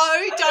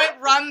 bro,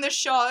 don't run the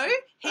show.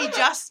 He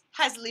just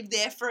has lived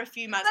there for a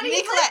few months. But he's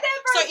lived Nicolette,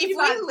 there for so a few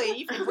months.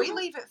 if we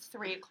leave at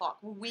 3:00,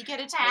 will we get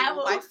a How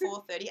table by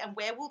will- 4:30? And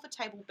where will the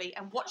table be?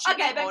 And what should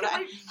Okay, we but order? can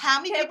And we, how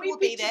many can people we will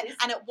be picture there? this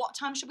And at what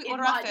time should we in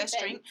order our my first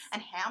drink? defense?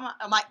 And how much?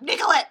 I'm like,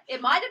 Nicolette.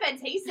 in my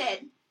defense, he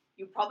said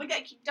you'll probably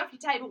get kicked off your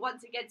table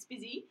once it gets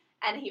busy.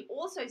 And he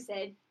also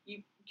said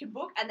you can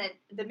book, and then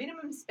the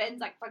minimum spends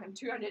like fucking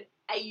 200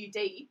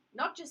 AUD,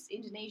 not just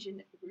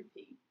Indonesian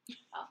rupee.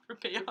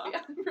 Rupee.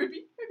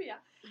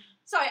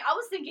 So I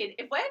was thinking,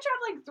 if we're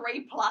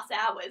traveling 3+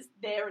 hours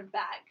there and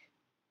back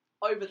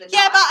over the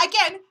Yeah, night, but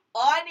again,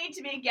 I need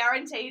to be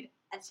guaranteed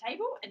a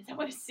table and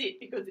somewhere to sit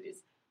because it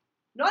is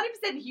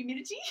 90%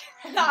 humidity,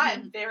 and I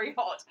am very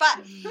hot.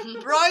 But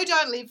bro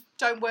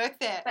don't work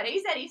there. But he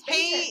said he's been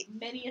He- to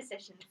many a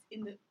sessions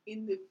in the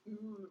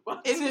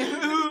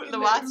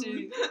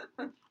Watu.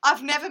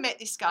 I've never met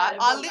this guy. No,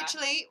 I well, no.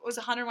 literally was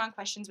 101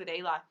 questions with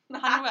Eli.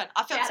 101.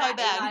 I felt Shout so out,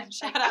 bad. Eli.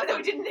 Shout And out. then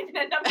we didn't even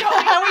end up we going.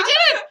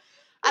 didn't.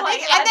 And, Like,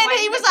 then, yeah, and then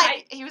waiting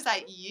he was to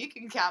like, you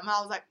can come.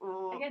 I was like,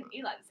 oh, Again,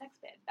 Eli, the sex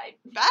band,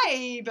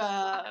 babe. babe,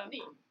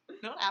 Happening.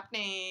 not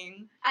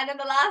happening. And then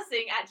the last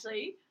thing,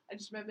 actually, I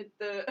just remembered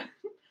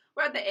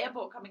we're at the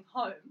airport coming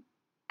home,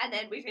 and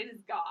then we see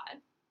this guy,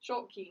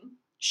 short king.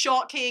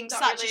 Short king, Not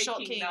such really a short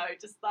king. No,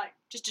 just like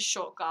Just a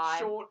short guy.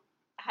 short,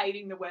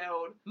 hating the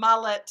world.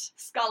 Mullet.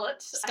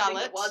 Skullet. I think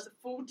Skullet. it was.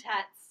 Full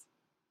tats.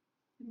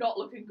 Not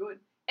looking good.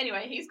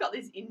 Anyway, he's got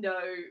this Indo,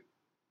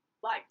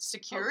 like,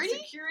 Security?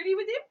 security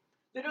with him.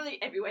 Literally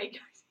everywhere he goes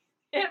to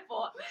the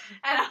airport.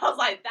 And I was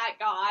like, that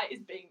guy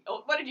is being,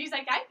 oh, what did you say,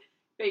 Kate?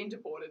 Being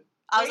deported.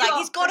 I was We like, are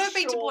he's got to for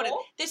be deported.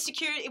 sure The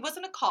security, it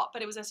wasn't a cop,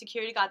 but it was a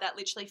security guard that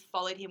literally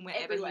followed him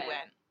wherever Everywhere. he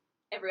went.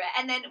 Everywhere.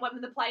 And then when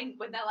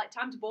they're like,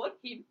 time to board,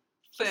 he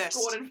First.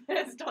 escorted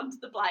first onto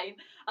the plane.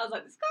 I was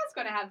like, this guy's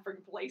going to have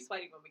freaking police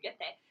waiting when we get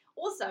there.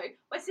 Also,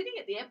 we're sitting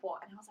at the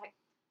airport, and I was like,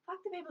 fuck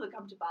the people that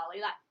come to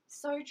Bali. Like,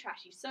 so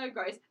trashy, so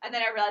gross. And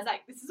then I realised,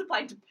 like, this is a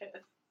plane to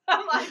Perth.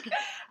 I'm like,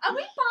 are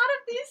we part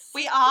of this?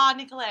 We are,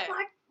 Nicolette.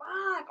 Like,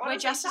 fuck. We're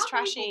Honestly, just as some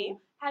trashy.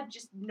 people have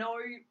just no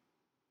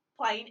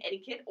plane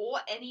etiquette or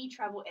any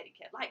travel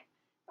etiquette. Like,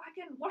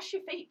 fucking wash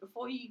your feet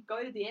before you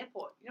go to the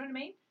airport. You know what I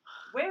mean?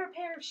 Wear a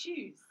pair of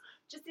shoes.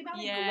 Just the amount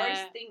of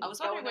gross things. I was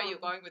wondering where going you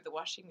were on. going with the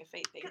washing your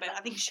feet thing, but I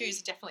think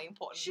shoes are definitely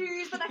important.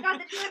 Shoes, but that guy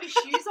didn't have his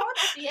shoes on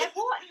at the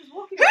airport and he was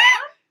walking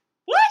around.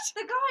 What?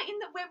 The guy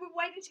where we were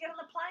waiting to get on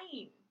the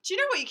plane. Do you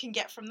know what you can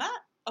get from that?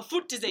 A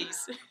foot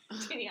disease.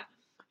 Yeah.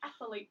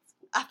 Athletes.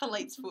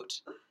 Athlete's foot.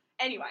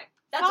 Anyway,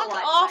 that's Fuck all I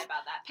have off. to say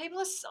about that. People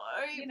are so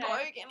You know,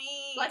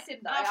 bogamy. bless him,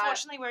 though. And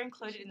unfortunately, we're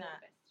included in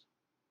that.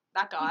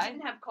 That He guy.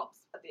 didn't have cops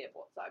at the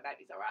airport, so maybe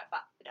he's alright,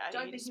 but Yeah,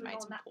 don't he think just he was made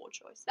on some that. poor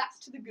choices. that's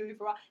to the goo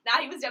for us.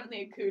 Nah, he was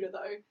definitely a cooter,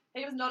 though.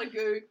 He was not a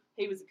goo,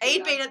 he was a cooter.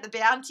 He'd been at the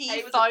Bounty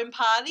He was foam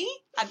party,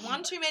 had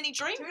one too many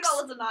drinks,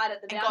 $2 a night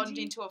at the and Bounty.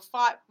 gone into a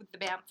fight with the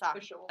bouncer.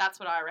 For sure. That's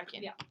what I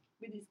reckon. Yeah.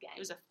 With his gang. It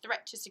was a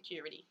threat to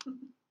security.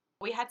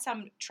 We had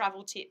some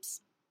travel tips.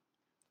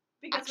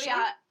 Because Actually- we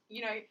are,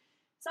 you know,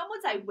 some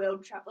would say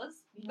world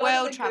travellers. You go to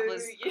World the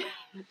travellers. goo,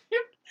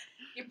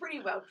 you're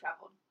pretty well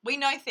travelled. We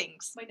know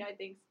things. We know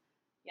things.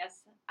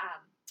 Yes.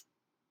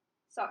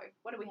 So,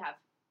 what do we have?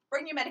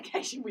 Bring your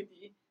medication with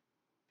you.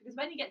 Because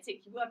when you get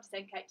sick, you will have to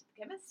send Kate to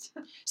the chemist.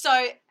 So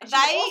And she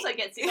will they, also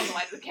get sick on the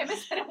way to the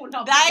chemist and it will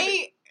not be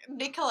they,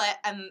 Nicolette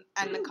and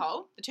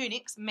Nicole, the two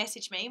Nicks,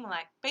 messaged me and were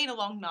like, been a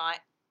long night.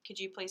 Could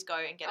you please go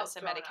and get I us was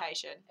some throwing up.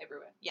 medication? good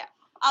everywhere.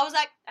 I was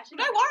like, Actually,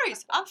 no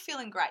worries. I'm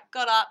feeling great.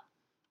 Got up,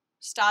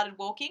 started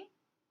walking.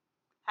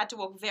 Had to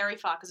walk very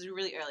far because it was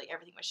really early.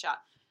 Everything was shut.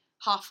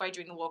 Halfway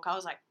during the walk, I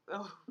was like,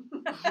 oh.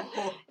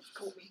 It's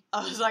called me.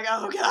 I was like,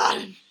 oh,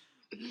 God.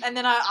 And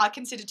then I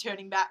considered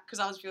turning back because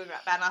I was feeling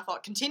bad. And I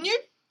thought, continue?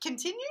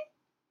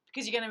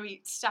 Because you're going to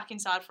be stuck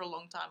inside for a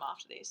long time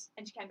after this.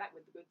 And she came back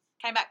with the goods.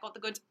 Came back, got the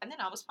goods, and then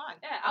I was fine.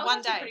 Yeah, I was One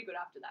actually day. pretty good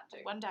after that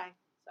too. One day.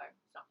 So,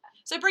 it's not bad.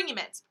 So bring your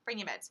meds.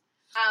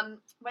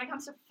 When it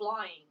comes to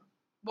flying,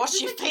 Wash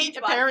This your is a huge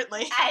feet, one.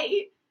 apparently.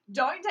 A,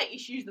 don't take your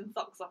shoes and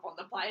socks off on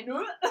the plane.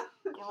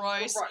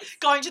 Gross. Gross.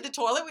 Going to the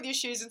toilet with your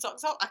shoes and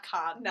socks on? I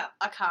can't. No.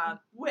 I can't.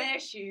 Wear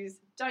shoes.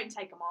 Don't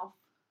take them off.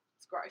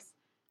 It's gross.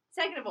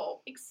 Second of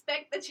all,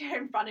 expect the chair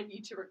in front of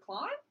you to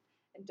recline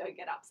and don't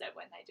get upset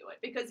when they do it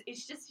because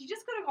it's just, you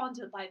just got to go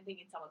onto the plane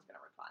thinking someone's going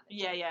to recline. the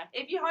chair. Yeah.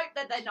 If you hope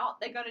that they're not,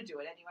 they're going to do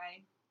it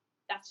anyway.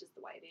 That's just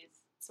the way it is.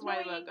 It's the way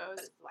the annoying, world goes.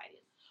 But it's the way it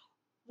is.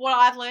 What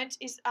I've learnt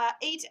is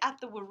eat at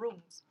the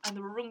warungs. And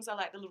the warungs are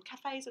like the little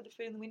cafes with the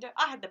food in the window.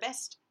 I had the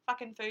best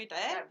fucking food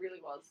there. That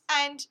really was.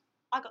 And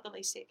I got the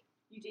least sick.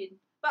 You did.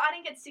 But I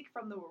didn't get sick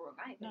from the Wurrung.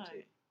 I ate No. that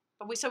too.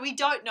 But we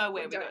don't know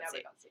where we don't got know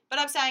sick. got sick. But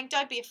I'm saying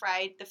don't be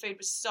afraid. The food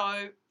was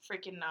so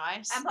freaking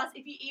nice. And plus,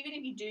 even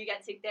if you do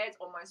get sick there, it's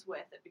almost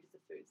worth it because the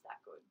food's that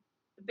good.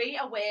 Be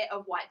aware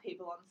of white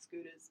people on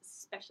scooters,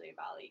 especially in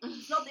Bali.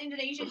 It's not the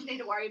Indonesians you need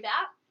to worry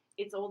about.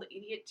 It's all the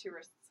idiot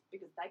tourists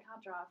because they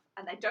can't drive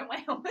and they don't wear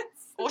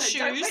helmets. Or they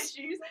don't wear shoes.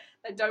 shoes.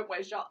 They don't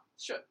wear shirts.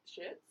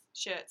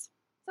 Shirts.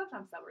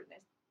 Sometimes they'll wear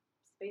their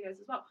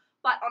speedos as well.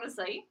 But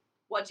honestly,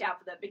 watch out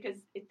for them because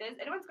if there's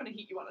anyone's going to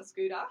hit you on a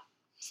scooter,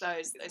 So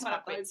those it's one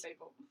of fuckwits. those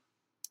people.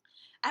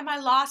 And my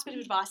last bit of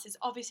advice is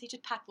obviously to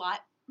pack light.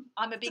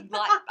 I'm a big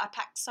light. I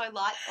pack so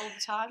light all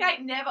the time.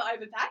 Kate never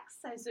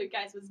overpacks. Her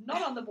suitcase was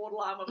not on the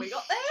borderline when we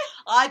got there.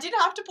 I did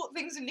have to put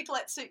things in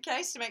Nicolette's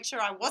suitcase to make sure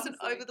I wasn't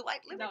Honestly, over the weight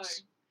limit. No.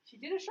 She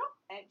did a shop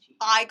and she...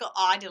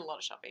 I did a lot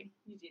of shopping.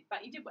 You did,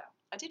 but you did well.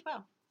 I did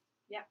well.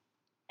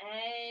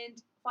 And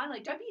finally,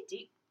 don't be a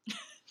dick.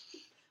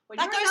 When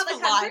That you're in goes another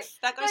for country, life.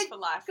 That goes like, for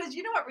life. Because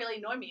you know what really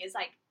annoyed me is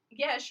like,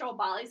 yeah, sure,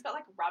 Bali's got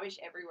like rubbish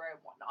everywhere and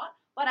whatnot,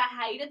 but I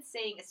hated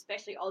seeing,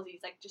 especially Aussies,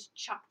 like just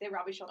chuck their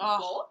rubbish on the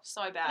floor.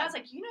 So And I bad. was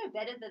like, you know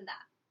better than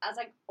that. I was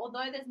like,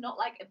 although there's not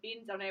like a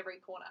bins on every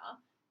corner,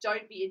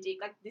 don't be a dick.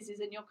 Like, this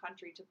isn't your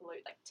country to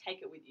pollute. Like,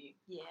 take it with you.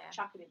 Yeah.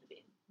 Chuck it in the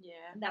bin. Yeah.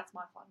 And that's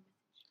my final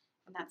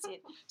message. And that's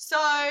it. So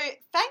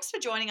thanks for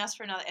joining us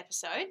for another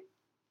episode.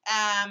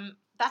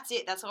 That's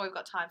it. That's all we've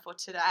got time for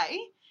today.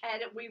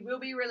 And we will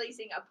be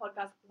releasing a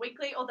podcast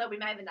weekly, although we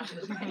may have another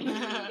little break. You know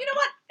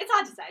what? It's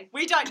hard to say.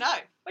 We don't know.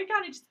 We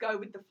kind of just go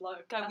with the flow.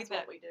 That's with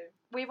what it. we do.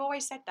 We've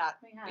always said that.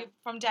 We have.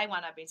 From day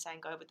one, I've been saying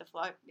go with the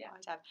flow. Yeah.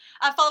 Always have.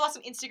 Follow us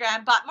on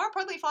Instagram, but more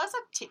importantly, follow us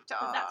on 'Cause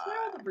TikTok. that's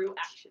where all the real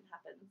action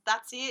happens.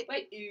 That's it.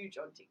 We're huge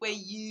on TikTok. We're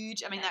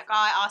huge. I mean, Yes. that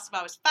guy asked if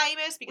I was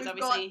famous because We've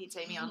obviously got- he'd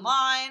seen me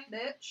online.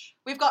 Merch.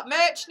 We've got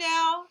merch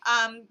now.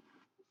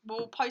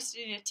 We'll post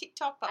it in a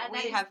TikTok, but And we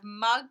that is- have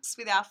mugs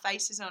with our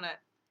faces on it.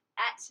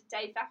 At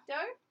De Facto.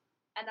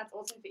 And that's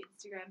also for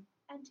Instagram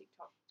and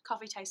TikTok.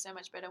 Coffee tastes so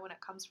much better when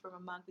it comes from a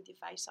mug with your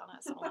face on it.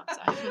 That's all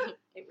I'm saying.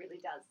 It really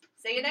does.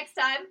 See you next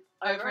time.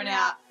 Over and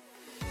out.